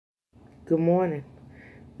Good morning.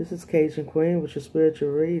 This is Cajun Queen with your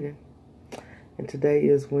spiritual reading, and today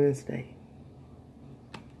is Wednesday.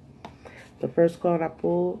 The first card I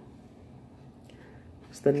pulled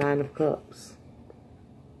is the Nine of Cups.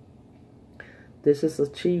 This is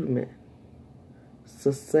achievement,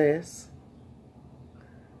 success,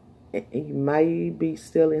 and you might be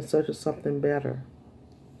still in search of something better.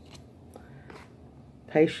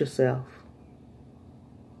 Pace yourself.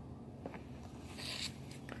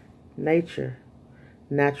 Nature,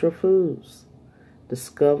 natural foods,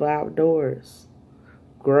 discover outdoors,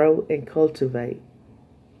 grow and cultivate.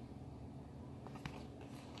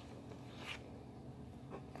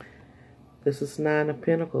 This is Nine of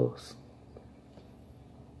Pentacles.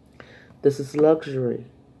 This is luxury,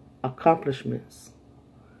 accomplishments,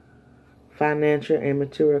 financial and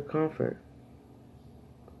material comfort.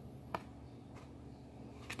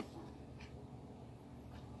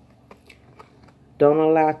 Don't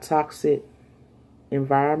allow toxic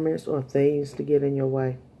environments or things to get in your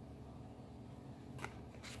way.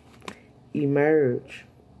 Emerge.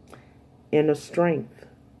 Inner strength,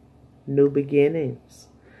 new beginnings,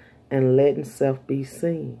 and letting self be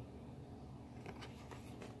seen.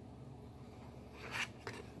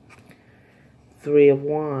 Three of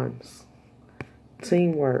Wands.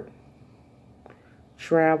 Teamwork.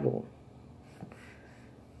 Travel.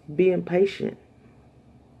 Being patient.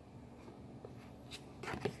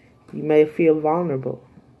 You may feel vulnerable.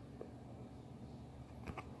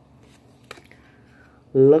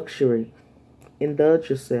 Luxury. Indulge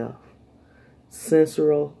yourself.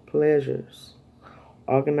 Sensual pleasures.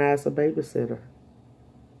 Organize a babysitter.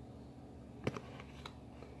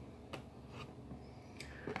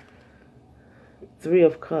 Three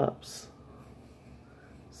of Cups.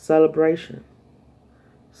 Celebration.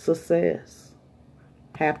 Success.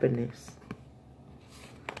 Happiness.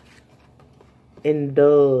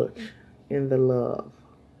 Indulge in the love.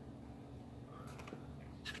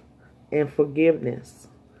 And forgiveness.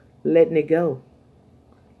 Letting it go.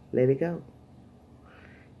 Let it go.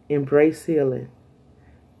 Embrace healing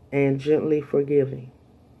and gently forgiving.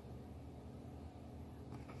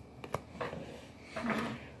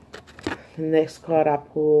 The next card I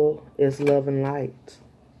pull is Love and Light.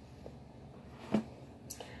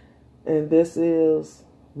 And this is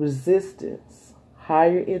resistance.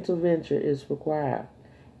 Higher intervention is required.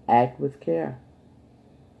 Act with care.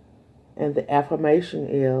 And the affirmation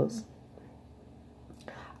is,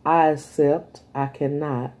 I accept I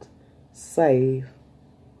cannot save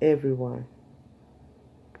everyone.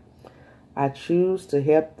 I choose to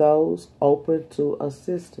help those open to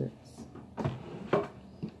assistance.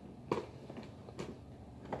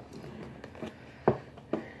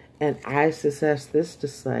 And Isis has this to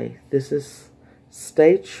say. This is,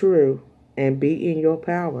 stay true and be in your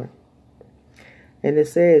power. And it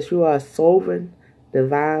says, you are a sovereign,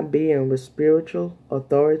 divine being with spiritual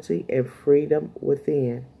authority and freedom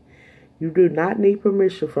within. You do not need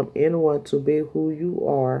permission from anyone to be who you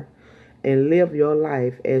are and live your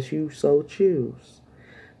life as you so choose.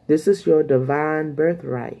 This is your divine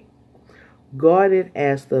birthright. Guard it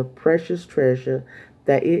as the precious treasure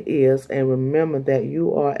that it is, and remember that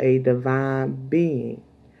you are a divine being,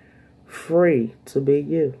 free to be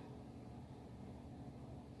you.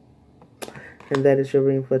 And that is your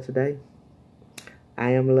reading for today.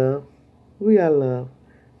 I am love. We are love.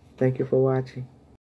 Thank you for watching.